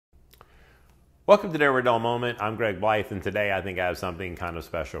Welcome to Never Dull Moment. I'm Greg Blythe, and today I think I have something kind of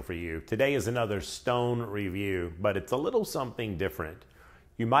special for you. Today is another stone review, but it's a little something different.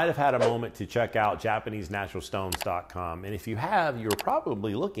 You might have had a moment to check out JapaneseNaturalStones.com, and if you have, you're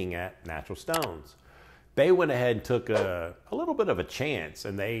probably looking at natural stones. They went ahead and took a little bit of a chance,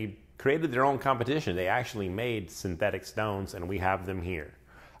 and they created their own competition. They actually made synthetic stones, and we have them here.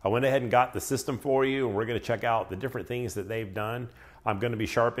 I went ahead and got the system for you, and we're going to check out the different things that they've done. I'm going to be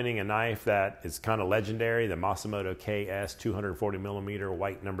sharpening a knife that is kind of legendary, the Masamoto KS 240 millimeter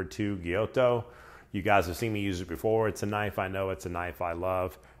white number 2 Giotto. You guys have seen me use it before. It's a knife I know, it's a knife I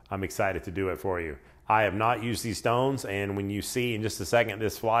love. I'm excited to do it for you. I have not used these stones, and when you see in just a second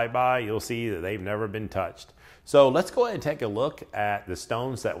this flyby, you'll see that they've never been touched. So let's go ahead and take a look at the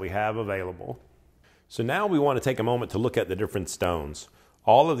stones that we have available. So now we want to take a moment to look at the different stones.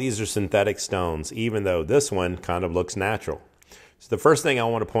 All of these are synthetic stones, even though this one kind of looks natural. So the first thing I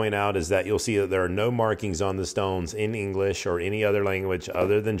want to point out is that you'll see that there are no markings on the stones in English or any other language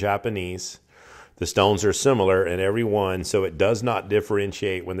other than Japanese. The stones are similar in every one, so it does not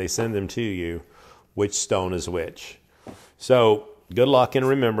differentiate when they send them to you which stone is which. So good luck in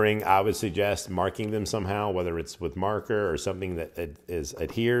remembering. I would suggest marking them somehow, whether it's with marker or something that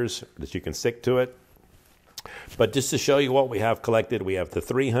adheres, that you can stick to it. But just to show you what we have collected, we have the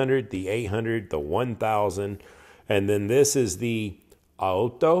 300, the 800, the 1000, and then this is the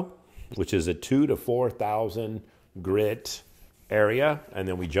Aoto, which is a 2,000 to 4,000 grit area, and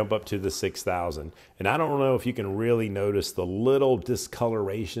then we jump up to the 6,000. And I don't know if you can really notice the little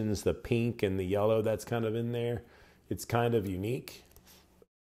discolorations, the pink and the yellow that's kind of in there. It's kind of unique.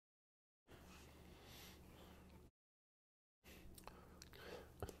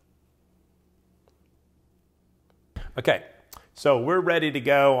 Okay, so we're ready to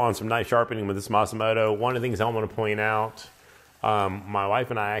go on some knife sharpening with this Masamoto. One of the things I want to point out, my wife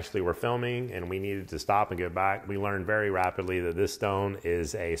and I actually were filming and we needed to stop and go back. We learned very rapidly that this stone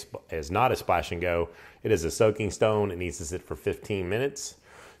is not a splash and go. It is a soaking stone. It needs to sit for 15 minutes.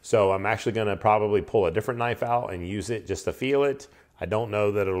 So I'm actually going to probably pull a different knife out and use it just to feel it. I don't know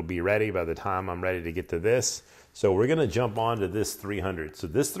that it'll be ready by the time I'm ready to get to this. So we're going to jump on to this 300. So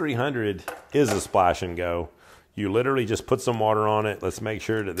this 300 is a splash and go. You literally just put some water on it. Let's make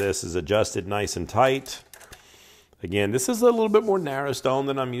sure that this is adjusted nice and tight. Again, this is a little bit more narrow stone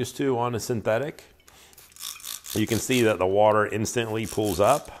than I'm used to on a synthetic. You can see that the water instantly pulls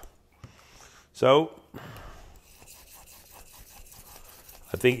up. So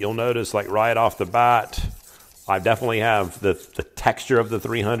I think you'll notice, like right off the bat, I definitely have the texture of the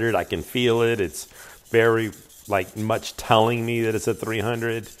 300. I can feel it. It's very much telling me that it's a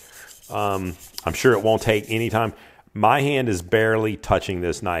 300. I'm sure it won't take any time. My hand is barely touching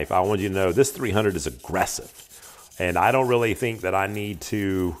this knife. I want you to know this 300 is aggressive. And I don't really think that I need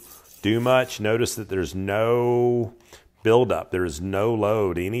to do much. Notice that there's no buildup. There is no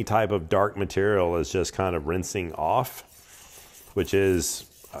load. Any type of dark material is just kind of rinsing off, which is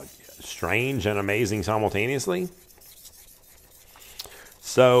strange and amazing simultaneously.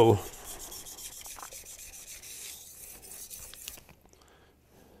 So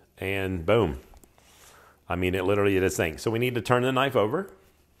and boom. I mean, it literally did its thing. So we need to turn the knife over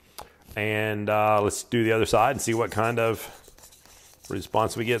and let's do the other side and see what kind of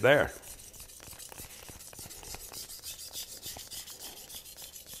response we get there.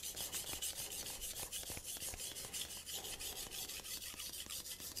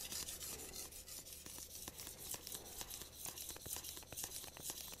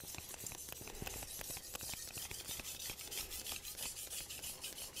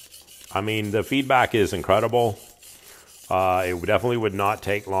 I mean, the feedback is incredible. It definitely would not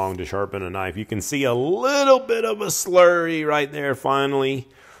take long to sharpen a knife. You can see a little bit of a slurry right there finally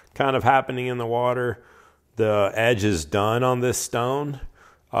kind of happening in the water. The edge is done on this stone.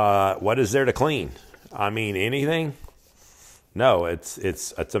 What is there to clean? I mean, anything? No,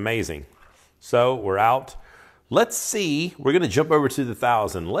 it's amazing. So we're out. Let's see. We're going to jump over to the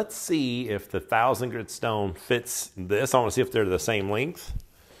 1000. Let's see if the 1000 grit stone fits this. I want to see if they're the same length.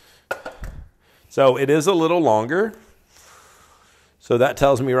 So it is a little longer. So that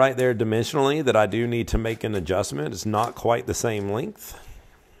tells me right there dimensionally that I do need to make an adjustment. It's not quite the same length.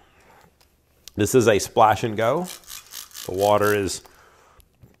 This is a splash and go. The water is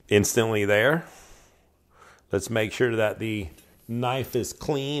instantly there. Let's make sure that the knife is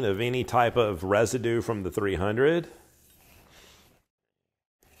clean of any type of residue from the 300.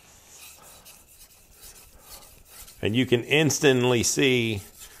 And you can instantly see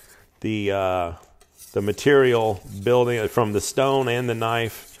the material building from the stone and the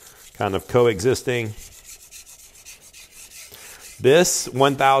knife kind of coexisting. This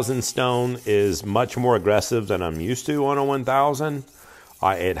 1000 stone is much more aggressive than I'm used to on a 1000.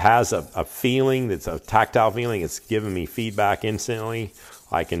 It has a feeling, it's a tactile feeling. It's giving me feedback instantly.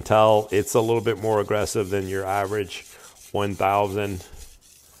 I can tell it's a little bit more aggressive than your average 1000.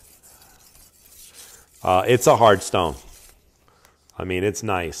 It's a hard stone. I mean, it's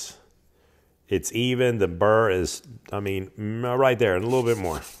nice. It's even. The burr is, I mean, right there, and a little bit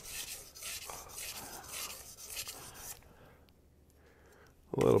more.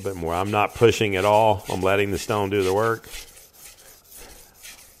 A little bit more. I'm not pushing at all. I'm letting the stone do the work.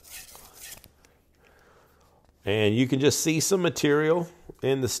 And you can just see some material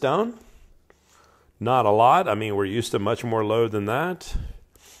in the stone. Not a lot. I mean, we're used to much more load than that.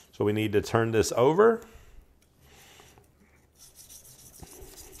 So we need to turn this over.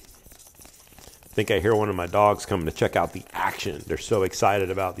 I think I hear one of my dogs coming to check out the action. They're so excited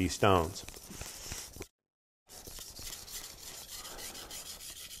about these stones.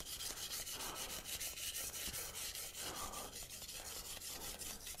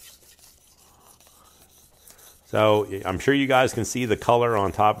 So I'm sure you guys can see the color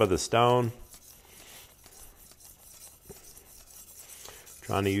on top of the stone.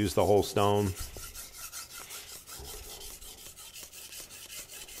 Trying to use the whole stone.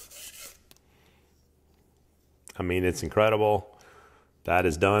 I mean, it's incredible. That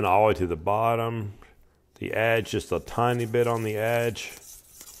is done all the way to the bottom. The edge, just a tiny bit on the edge.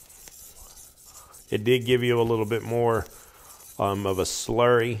 It did give you a little bit more of a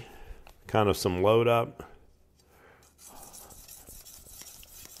slurry, kind of some load up.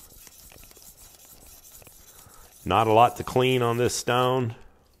 Not a lot to clean on this stone.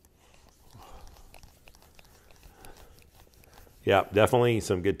 Yeah, definitely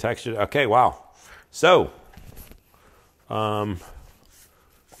some good texture. Okay, wow. So,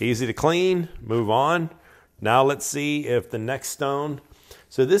 easy to clean, move on. Now let's see if the next stone.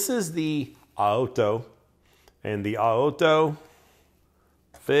 So this is the Aoto, and the Aoto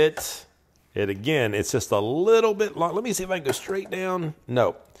fits it again. It's just a little bit long. Let me see if I can go straight down.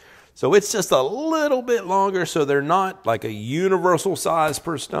 No. So it's just a little bit longer, so they're not like a universal size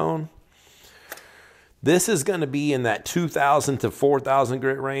per stone. This is going to be in that 2,000 to 4,000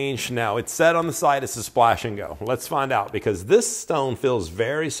 grit range. Now, it's said on the site it's a splash and go. Let's find out, because this stone feels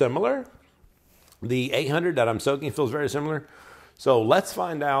very similar. The 800 that I'm soaking feels very similar. So let's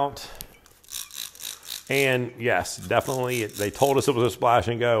find out. And yes, definitely, they told us it was a splash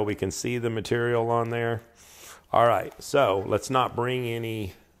and go. We can see the material on there. All right, so let's not bring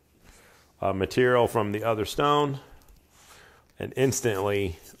any material from the other stone. And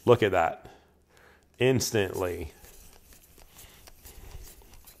instantly, look at that. Instantly.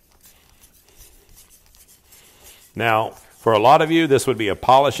 Now, for a lot of you, this would be a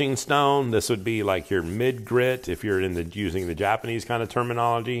polishing stone. This would be like your mid grit if you're using the Japanese kind of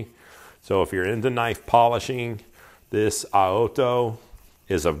terminology. So if you're into knife polishing, this Aoto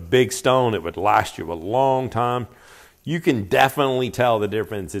is a big stone. It would last you a long time. You can definitely tell the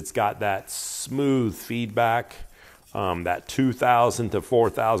difference. It's got that smooth feedback. That 2,000 to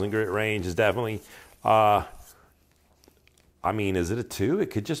 4,000 grit range is definitely, I mean, is it a 2? It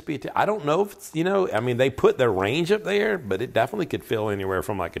could just be a 2. I don't know if it's, you know, I mean, they put the range up there, but it definitely could feel anywhere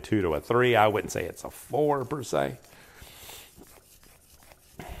from like a 2 to a 3. I wouldn't say it's a 4 per se.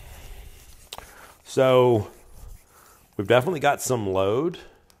 So we've definitely got some load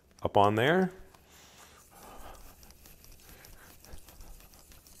up on there.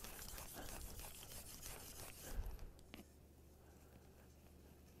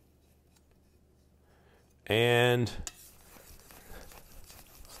 And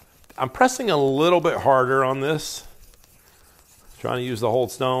I'm pressing a little bit harder on this, trying to use the whole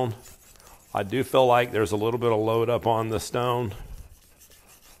stone. I do feel like there's a little bit of load up on the stone.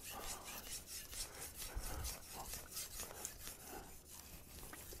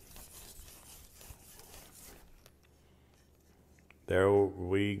 There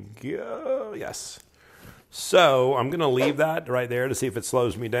we go. Yes. So I'm going to leave that right there to see if it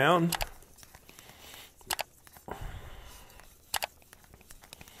slows me down.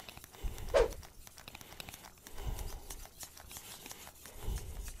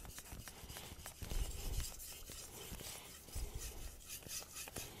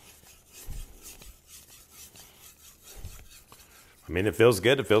 I mean, it feels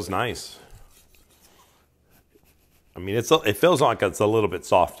good. It feels nice. I mean, it feels like it's a little bit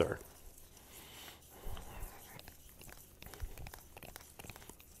softer.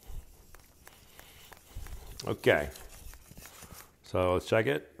 Okay. So let's check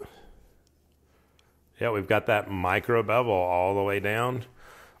it. Yeah, we've got that micro bevel all the way down.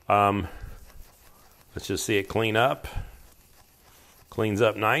 Let's just see it clean up. Cleans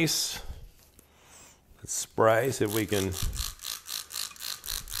up nice. Let's spray, see if we can.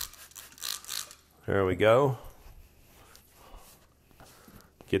 There we go.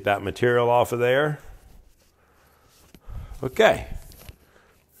 Get that material off of there. Okay.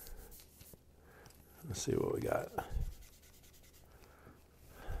 Let's see what we got.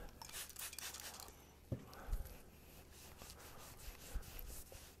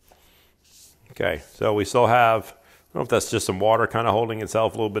 Okay, so we still have, I don't know if that's just some water kind of holding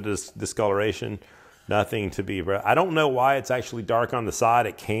itself, a little bit of discoloration. Nothing to be, I don't know why it's actually dark on the side.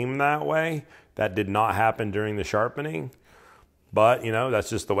 It came that way. That did not happen during the sharpening. But, you know, that's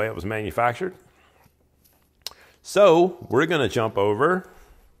just the way it was manufactured. So we're going to jump over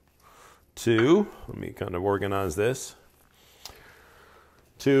to, let me kind of organize this,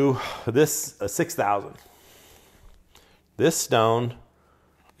 to this 6000. This stone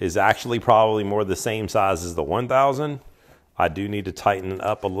is actually probably more the same size as the 1000. I do need to tighten it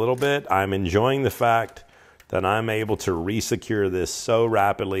up a little bit. I'm enjoying the fact that I'm able to resecure this so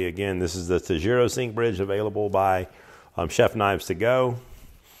rapidly. Again, this is the Tojiro sink bridge available by Chef Knives to Go.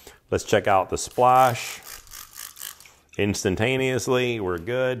 Let's check out the splash. Instantaneously, we're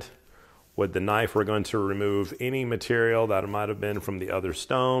good. With the knife, we're going to remove any material that might have been from the other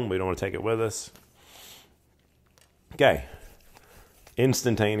stone. We don't want to take it with us. Okay.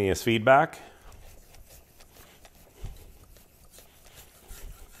 Instantaneous feedback.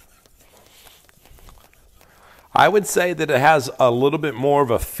 I would say that it has a little bit more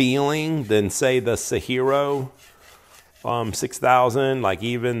of a feeling than, say, the Tojiro 6000, like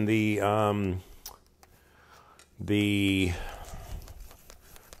even the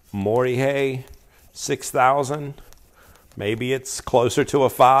Morihei 6000. Maybe it's closer to a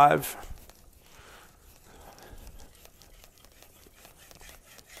 5.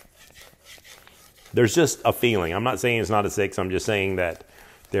 There's just a feeling. I'm not saying it's not a 6. I'm just saying that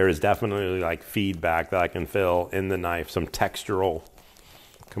there is definitely like feedback that I can feel in the knife, some textural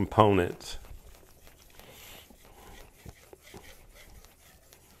components.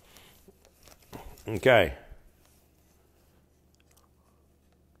 Okay.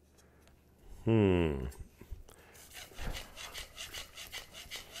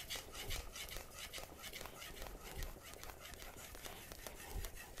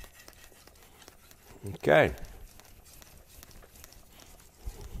 Okay.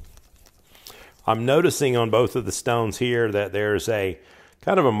 I'm noticing on both of the stones here that there's a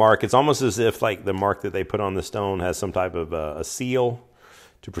kind of a mark. It's almost as if like the mark that they put on the stone has some type of a seal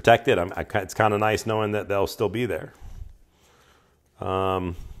to protect it. It's kind of nice knowing that they'll still be there.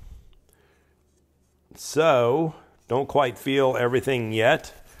 So don't quite feel everything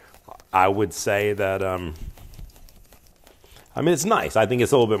yet. I would say that, I mean, it's nice. I think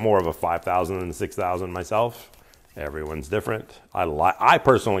it's a little bit more of a 5000 than 6000 myself. Everyone's different. I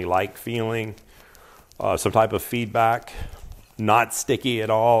personally like feeling some type of feedback. Not sticky at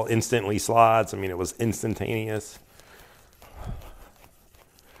all. Instantly slides. I mean, it was instantaneous.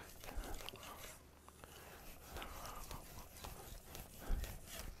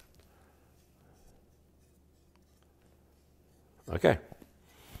 Okay.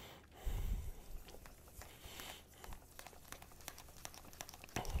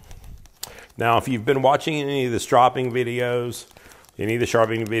 Now, if you've been watching any of the sharpening videos,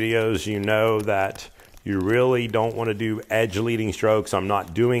 you know that you really don't want to do edge leading strokes. I'm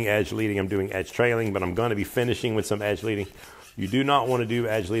not doing edge leading, I'm doing edge trailing, but I'm going to be finishing with some edge leading. You do not want to do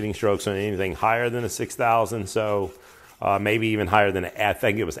edge leading strokes on anything higher than a 6000, so maybe even higher than, I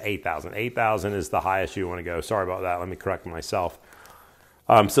think it was 8000. 8000 is the highest you want to go. Sorry about that, let me correct myself.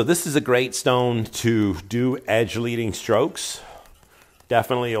 So this is a great stone to do edge leading strokes.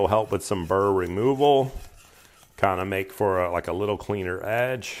 Definitely it'll help with some burr removal, kind of make for like a little cleaner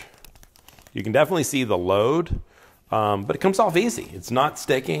edge. You can definitely see the load, but it comes off easy. It's not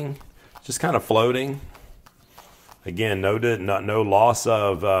sticking, just kind of floating. Again, no loss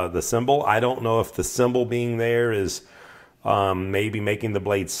of the symbol. I don't know if the symbol being there is maybe making the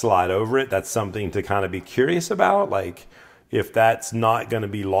blade slide over it. That's something to kind of be curious about. Like if that's not going to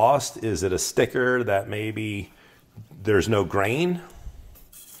be lost, is it a sticker that maybe there's no grain?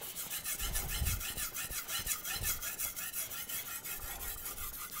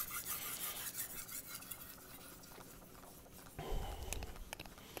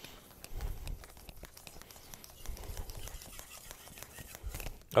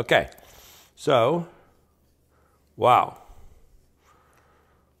 Okay, so, wow,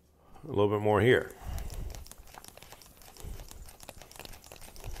 a little bit more here.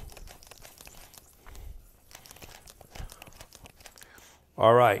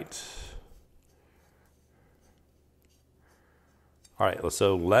 All right. All right,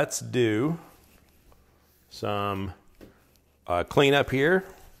 so let's do some cleanup here.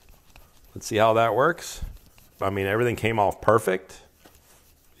 Let's see how that works. I mean, everything came off perfect.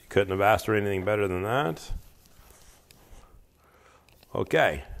 You couldn't have asked for anything better than that.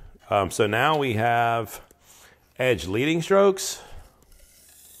 Okay, so now we have edge leading strokes.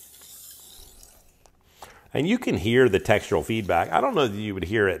 And you can hear the textural feedback. I don't know that you would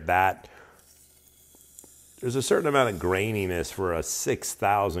hear it that. There's a certain amount of graininess for a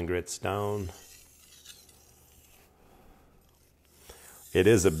 6,000 grit stone. It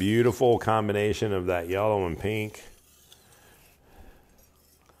is a beautiful combination of that yellow and pink.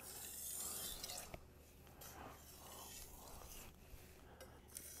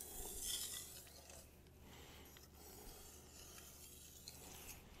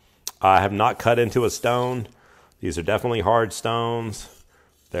 I have not cut into a stone. These are definitely hard stones.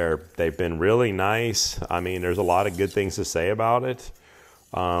 They've been really nice. I mean, there's a lot of good things to say about it.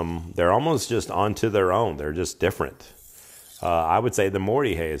 They're almost just onto their own. They're just different. I would say the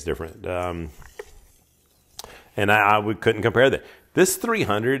Morty hay is different. And I couldn't compare that. This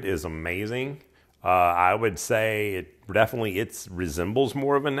 300 is amazing. I would say it definitely resembles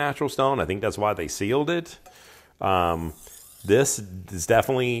more of a natural stone. I think that's why they sealed it. This is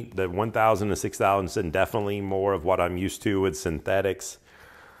definitely, the 1,000 to 6,000, definitely more of what I'm used to with synthetics.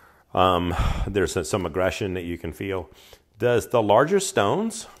 There's some aggression that you can feel. The larger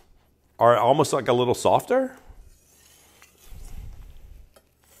stones are almost like a little softer.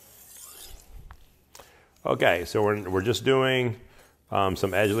 Okay, so we're just doing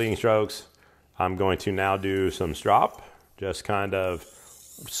some edge leading strokes. I'm going to now do some strop, just kind of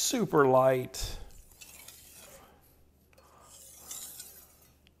super light.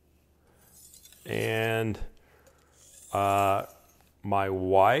 And my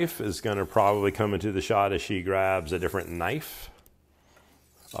wife is going to probably come into the shot as she grabs a different knife.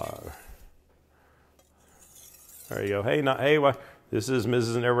 There you go. Hey, this is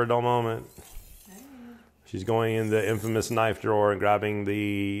Mrs. Never a Dull Moment. She's going in the infamous knife drawer and grabbing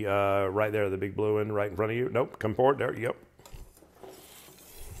the, right there, the big blue one right in front of you. Nope, come forward. There you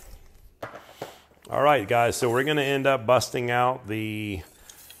go. All right, guys, so we're going to end up busting out the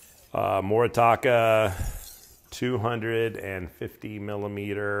Moritaka 250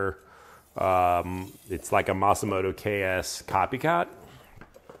 millimeter. It's like a Masamoto KS copycat.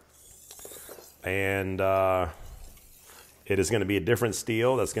 And it is going to be a different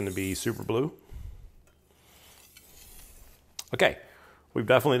steel. That's going to be super blue. Okay, we've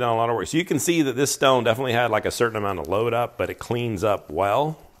definitely done a lot of work. So you can see that this stone definitely had like a certain amount of load up, but it cleans up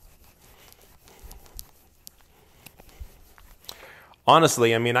well.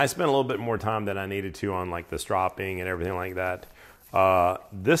 Honestly, I mean, I spent a little bit more time than I needed to on like the stropping and everything like that.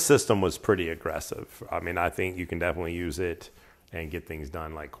 This system was pretty aggressive. I mean, I think you can definitely use it and get things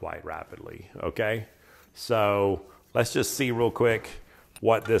done like quite rapidly, okay? So let's just see real quick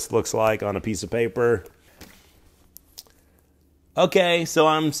what this looks like on a piece of paper. Okay, so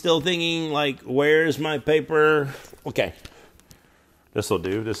I'm still thinking like, where's my paper? Okay, this will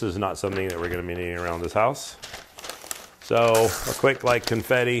do. This is not something that we're gonna be needing around this house. So a quick like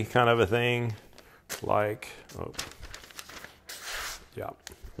confetti kind of a thing, like, oh, yeah.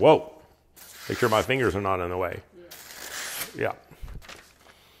 Whoa, make sure my fingers are not in the way. Yeah.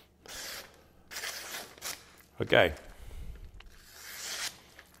 Okay.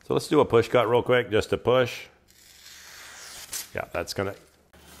 So let's do a push cut real quick, just to push. Yeah, that's gonna.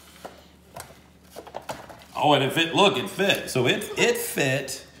 Oh, and it fit. Look, it fit. So it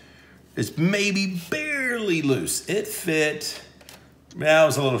fit. It's maybe barely loose. It fit. Yeah, it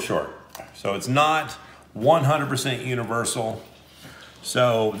was a little short. So it's not 100% universal.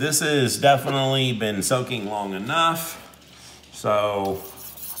 So this has definitely been soaking long enough. So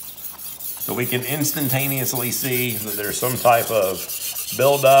we can instantaneously see that there's some type of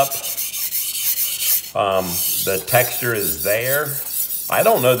buildup. The texture is there. I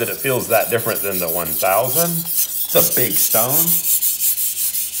don't know that it feels that different than the 1000. It's a big stone.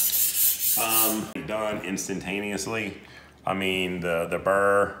 Done instantaneously. I mean, the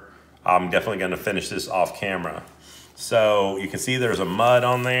burr, I'm definitely going to finish this off camera. So you can see there's a mud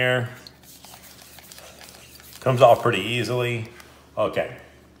on there. Comes off pretty easily. Okay.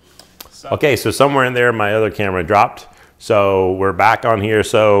 Okay, so somewhere in there, my other camera dropped. So we're back on here.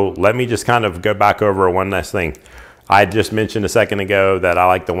 So let me just kind of go back over one last thing. I just mentioned a second ago that I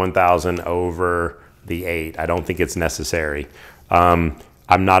like the 1000 over the 8. I don't think it's necessary.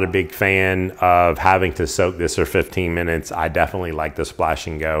 I'm not a big fan of having to soak this for 15 minutes. I definitely like the splash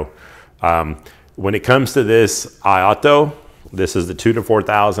and go. When it comes to this Iato, this is the 2 to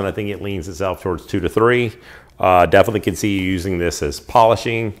 4000. I think it leans itself towards 2 to 3. Definitely can see you using this as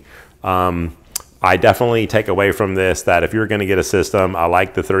polishing. I definitely take away from this that if you're going to get a system, I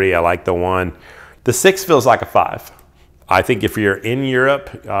like the 3, I like the 1. The 6 feels like a 5. I think if you're in Europe,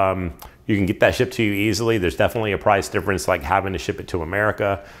 you can get that shipped to you easily. There's definitely a price difference, like having to ship it to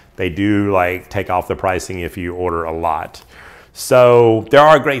America. They do like take off the pricing if you order a lot. So there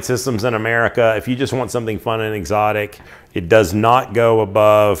are great systems in America. If you just want something fun and exotic, it does not go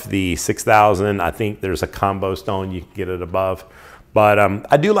above the 6,000. I think there's a combo stone you can get it above. But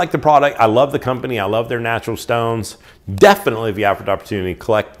I do like the product. I love the company. I love their natural stones. Definitely, if you have the opportunity,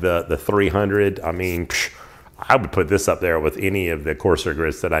 collect the 300. I mean, I would put this up there with any of the coarser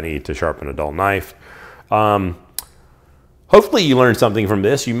grits that I need to sharpen a dull knife. Hopefully you learned something from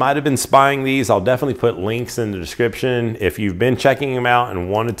this. You might have been spying these. I'll definitely put links in the description. If you've been checking them out and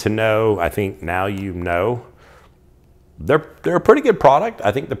wanted to know, I think now you know. They're a pretty good product.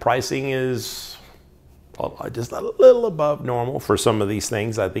 I think the pricing is just a little above normal for some of these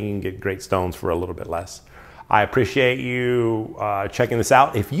things. I think you can get great stones for a little bit less. I appreciate you checking this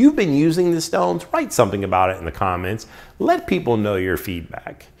out. If you've been using the stones, write something about it in the comments. Let people know your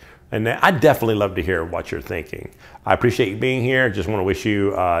feedback. And I'd definitely love to hear what you're thinking. I appreciate you being here. Just want to wish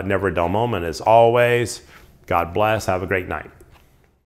you never a dull moment as always. God bless. Have a great night.